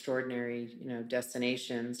extraordinary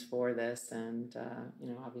destinations for this, and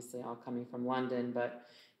obviously all coming from London, but.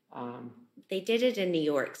 They did it in New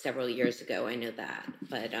York several years ago. I know that,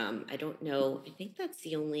 but I don't know. I think that's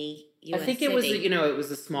the only U.S. I think city. It was it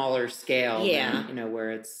was a smaller scale. Yeah. Than,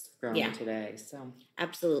 where it's growing today. So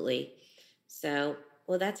absolutely. So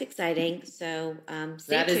that's exciting. So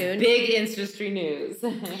stay that tuned. That is big industry news.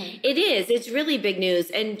 It is. It's really big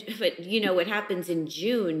news. But what happens in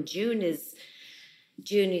June?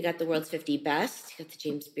 June, you got the World's 50 Best, you got the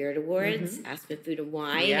James Beard Awards, Aspen Food and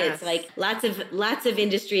Wine. Yes. It's like lots of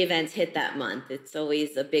industry events hit that month. It's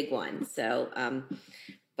always a big one. So,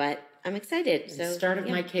 but I'm excited. So start of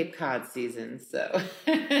my Cape Cod season. So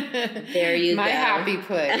there you go. My happy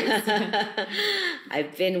place.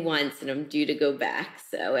 I've been once and I'm due to go back.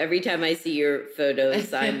 So every time I see your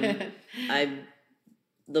photos, I'm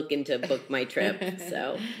looking to book my trip.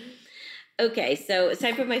 So. Okay, so it's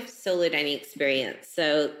time for my solo dining experience.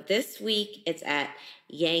 So this week it's at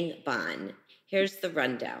Yang Ban. Here's the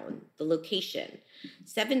rundown. The location,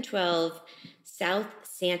 712 South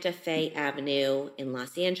Santa Fe Avenue in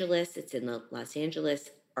Los Angeles. It's in the Los Angeles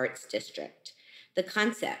Arts District. The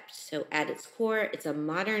concept, so at its core, it's a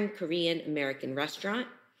modern Korean-American restaurant.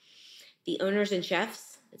 The owners and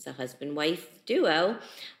chefs, it's a husband-wife duo,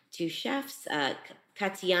 2 chefs,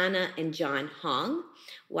 Katiana and John Hong.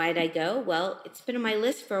 Why'd I go? Well, it's been on my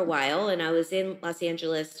list for a while, and I was in Los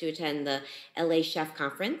Angeles to attend the LA Chef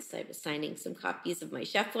Conference. I was signing some copies of my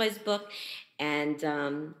Chef Wise book, and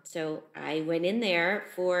so I went in there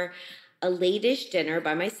for a late-ish dinner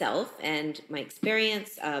by myself, and my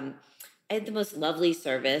experience, I had the most lovely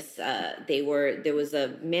service. There was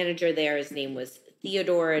a manager there. His name was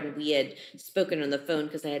Theodore, and we had spoken on the phone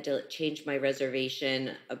because I had to change my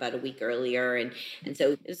reservation about a week earlier. And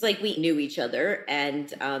so it was like we knew each other.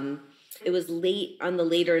 And it was late on the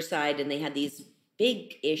later side, and they had these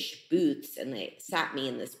big-ish booths, and they sat me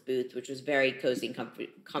in this booth, which was very cozy and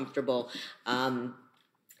comfortable. And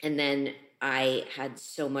then I had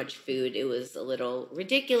so much food. It was a little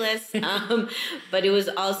ridiculous, but it was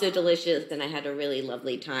also delicious, and I had a really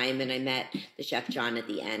lovely time, and I met the chef John at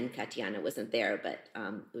the end. Katiana wasn't there, but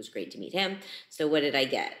it was great to meet him. So what did I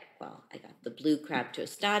get? Well, I got the blue crab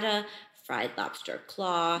tostada, fried lobster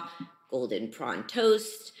claw, golden prawn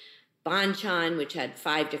toast, banchan, which had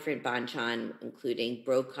 5 different banchan, including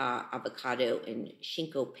broca, avocado, and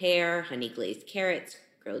shinko pear, honey glazed carrots,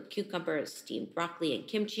 grilled cucumber, steamed broccoli, and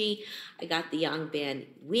kimchi. I got the Yangban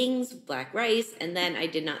wings, black rice, and then I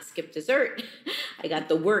did not skip dessert. I got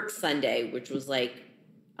the work sundae, which was like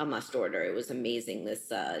a must order. It was amazing.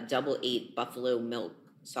 This double 8 buffalo milk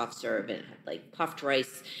soft serve, and it had like puffed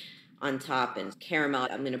rice on top and caramel.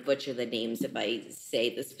 I'm going to butcher the names if I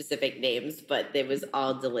say the specific names, but it was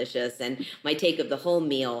all delicious. And my take of the whole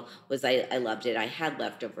meal was I loved it. I had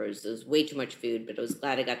leftovers. It was way too much food, but I was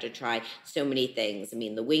glad I got to try so many things. I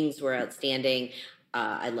mean, the wings were outstanding.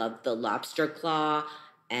 I loved the lobster claw,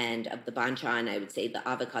 and of the banchan, I would say the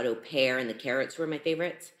avocado pear and the carrots were my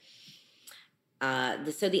favorites.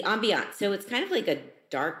 So the ambiance, so it's kind of like a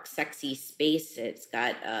dark, sexy space. It's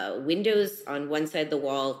got windows on one side of the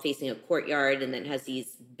wall facing a courtyard, and then has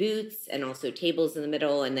these booths and also tables in the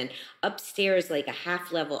middle. And then upstairs, like a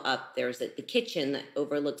half level up, there's the kitchen that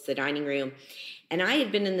overlooks the dining room. And I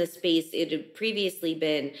had been in this space. It had previously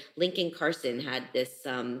been Lincoln Carson had this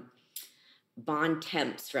Bon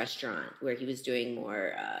Temps restaurant where he was doing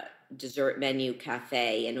more dessert menu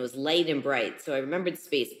cafe, and it was light and bright. So I remembered the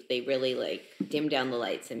space, but they really like dimmed down the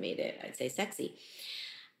lights and made it, I'd say, sexy.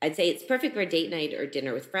 I'd say it's perfect for a date night or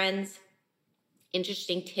dinner with friends.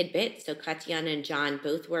 Interesting tidbit. So Katiana and John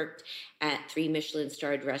both worked at 3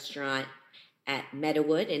 Michelin-starred restaurant at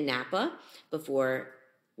Meadowood in Napa before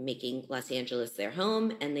making Los Angeles their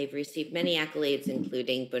home. And they've received many accolades,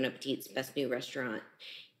 including Bon Appetit's Best New Restaurant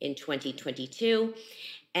in 2022.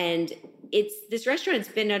 And this restaurant's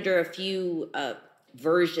been under a few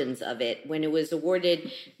versions of it. When it was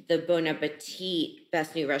awarded the Bon Appetit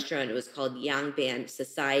Best New Restaurant, it was called Yangban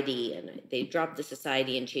Society, and they dropped the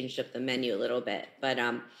society and changed up the menu a little bit. But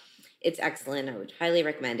it's excellent. I would highly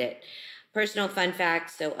recommend it. Personal fun fact,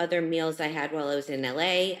 so other meals I had while I was in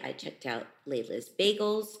LA, I checked out Layla's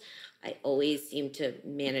Bagels. I always seem to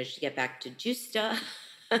manage to get back to Justa.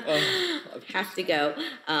 Have to go.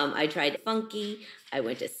 I tried Funky. I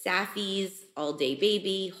went to Safi's, All Day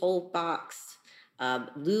Baby, Whole Box,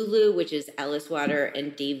 Lulu, which is Alice Water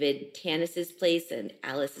and David Tanis's place. And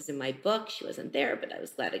Alice is in my book. She wasn't there, but I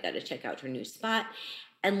was glad I got to check out her new spot.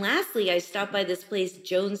 And lastly, I stopped by this place,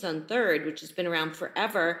 Jones on 3rd, which has been around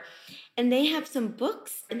forever. And they have some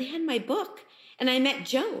books, and they had my book. And I met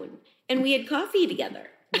Joan, and we had coffee together.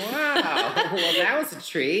 Wow. Well, that was a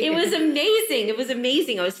treat. It was amazing. It was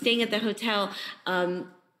amazing. I was staying at the hotel,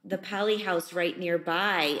 the Pally House right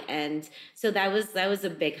nearby. And so that was a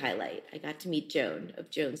big highlight. I got to meet Joan of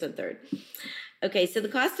Jones on 3rd. Okay, so the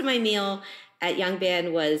cost of my meal at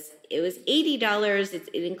Yangban was $80.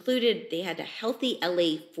 It included, they had a healthy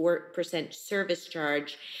LA 4% service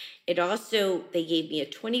charge. It also, they gave me a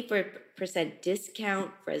 24%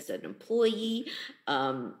 discount for as an employee,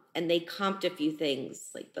 and they comped a few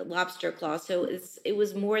things like the lobster claw. So it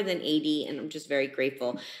was more than 80, and I'm just very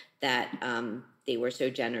grateful that they were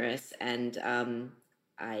so generous. And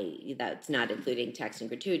that's not including tax and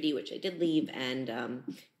gratuity, which I did leave. And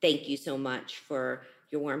thank you so much for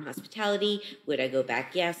your warm hospitality. Would I go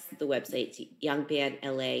back? Yes. The website's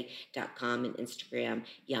youngbanla.com and Instagram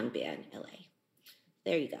youngbanla.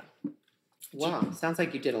 There you go. Wow, sounds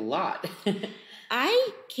like you did a lot. I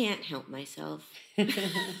can't help myself. It's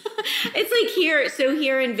like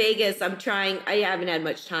here in Vegas, I haven't had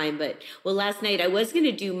much time, but last night I was going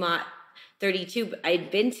to do Mott 32, but I'd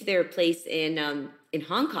been to their place in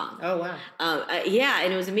Hong Kong. Oh, wow. Yeah,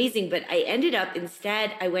 and it was amazing, but I ended up,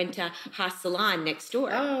 instead, I went to Ha Salon next door.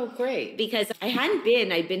 Oh, great. Because I'd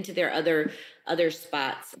been to their other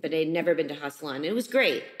spots, but I'd never been to Ha Salon. It was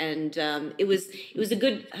great, and it was a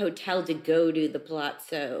good hotel to go to, the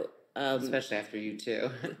Palazzo. Especially after you too.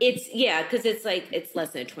 Because it's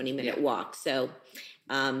less than a 20-minute walk. So,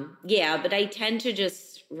 but I tend to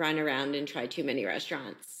just run around and try too many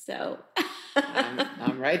restaurants. So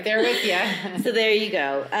I'm right there with you. So there you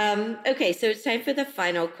go. Okay, so it's time for the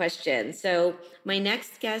final question. So my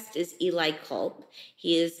next guest is Eli Culp.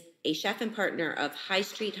 He is a chef and partner of High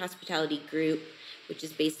Street Hospitality Group, which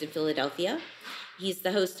is based in Philadelphia. He's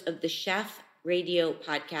the host of the Chef Radio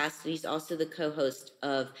podcast, and he's also the co-host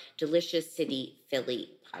of Delicious City Philly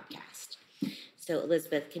podcast. So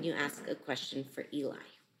Elizabeth, can you ask a question for Eli?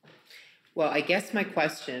 Well, I guess my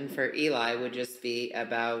question for Eli would just be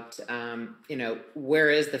about, where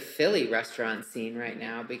is the Philly restaurant scene right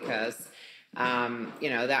now? Because,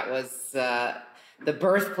 that was the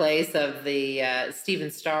birthplace of the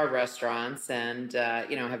Steven Starr restaurants, and,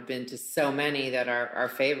 have been to so many that are our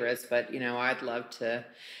favorites. But, I'd love to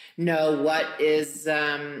know what is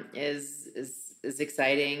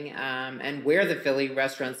exciting and where the Philly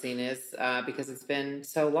restaurant scene is, because it's been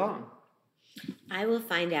so long. I will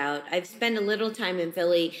find out. I've spent a little time in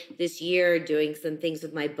Philly this year doing some things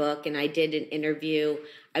with my book, and I did an interview.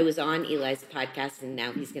 I was on Eli's podcast, and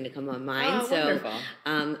now he's going to come on mine. Oh, wonderful.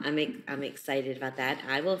 I'm excited about that.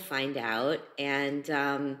 I will find out, and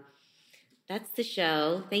That's the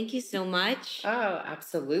show. Thank you so much. Oh,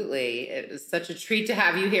 absolutely. It was such a treat to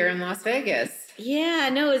have you here in Las Vegas. Yeah,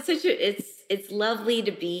 no, it's lovely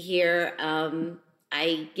to be here.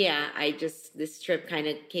 This trip kind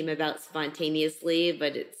of came about spontaneously,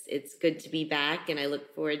 but it's good to be back, and I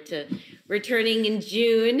look forward to returning in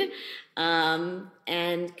June.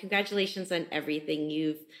 And congratulations on everything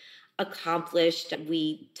you've accomplished.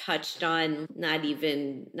 We touched on not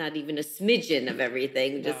even a smidgen of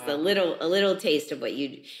everything, just a little taste of what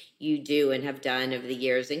you do and have done over the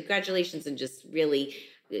years. And congratulations, and just really,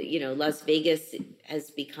 Las Vegas has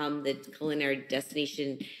become the culinary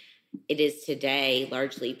destination it is today,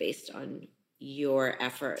 largely based on your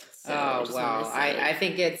efforts. So I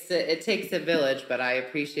think it takes a village, but I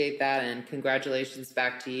appreciate that, and congratulations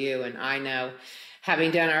back to you. And I know,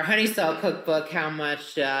 having done our Honey Salt cookbook, how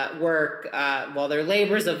much work, they're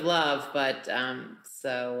labors of love, but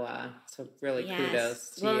so really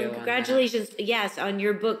kudos to you. Well, congratulations, on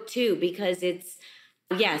your book too, because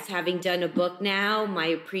having done a book now, my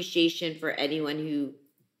appreciation for anyone who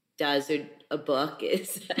does a book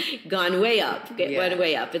is gone way up. Went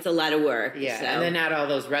way up. It's a lot of work. Yeah, so. And then add all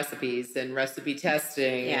those recipes and recipe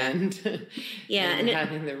testing and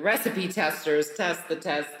having the recipe testers test the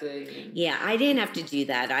testing. Yeah, I didn't have to do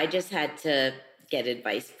that. I just had to get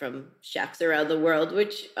advice from chefs around the world,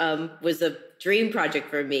 which was a dream project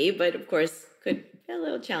for me, but of course could be a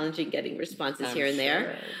little challenging getting responses here and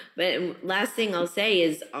there. But last thing I'll say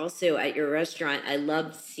is also at your restaurant, I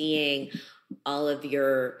loved seeing all of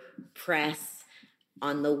your press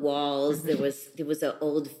on the walls. There was an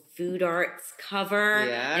old Food Arts cover,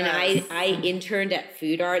 and I interned at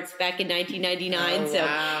Food Arts back in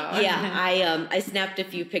 1999. I snapped a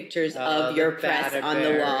few pictures of your press on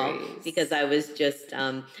the wall because I was just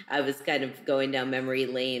I was kind of going down memory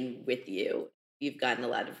lane with you. You've gotten a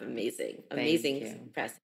lot of amazing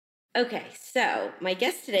press. Okay, so my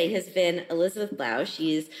guest today has been Elizabeth Blau.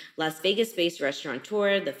 She's Las Vegas-based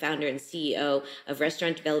restaurateur, the founder and CEO of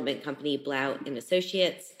restaurant development company Blau and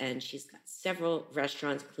Associates, and she's got several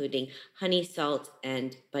restaurants, including Honey Salt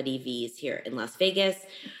and Buddy V's here in Las Vegas.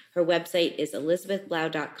 Her website is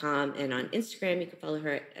elizabethblau.com, and on Instagram you can follow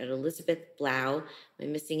her at Elizabeth Blau. Am I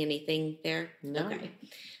missing anything there? No. Okay,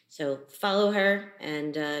 so follow her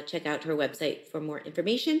and check out her website for more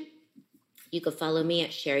information. You can follow me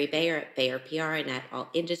at Sherry Bayer at Bayer PR and at All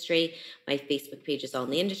Industry. My Facebook page is All in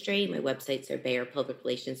the Industry. My websites are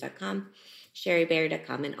BayerPublicRelations.com,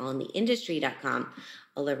 SherryBayer.com, and AllInTheIndustry.com.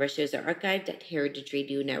 All of our shows are archived at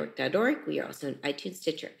heritageradionetwork.org. We are also on iTunes,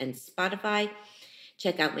 Stitcher, and Spotify.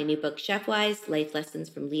 Check out my new book, Chefwise, Life Lessons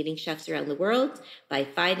from Leading Chefs Around the World by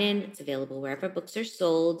Fiden. It's available wherever books are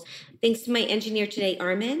sold. Thanks to my engineer today,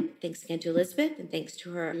 Armin. Thanks again to Elizabeth, and thanks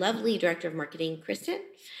to her lovely director of marketing, Kristen.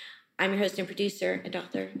 I'm your host and producer and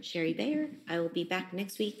author, Sherry Bayer. I will be back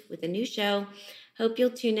next week with a new show. Hope you'll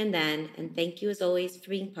tune in then. And thank you, as always, for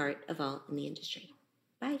being part of All in the Industry.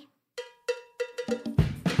 Bye.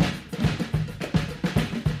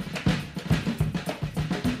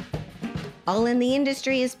 All in the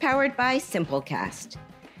Industry is powered by Simplecast.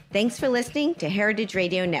 Thanks for listening to Heritage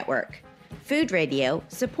Radio Network, food radio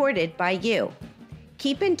supported by you.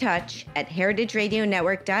 Keep in touch at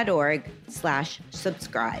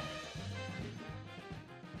heritageradionetwork.org/subscribe.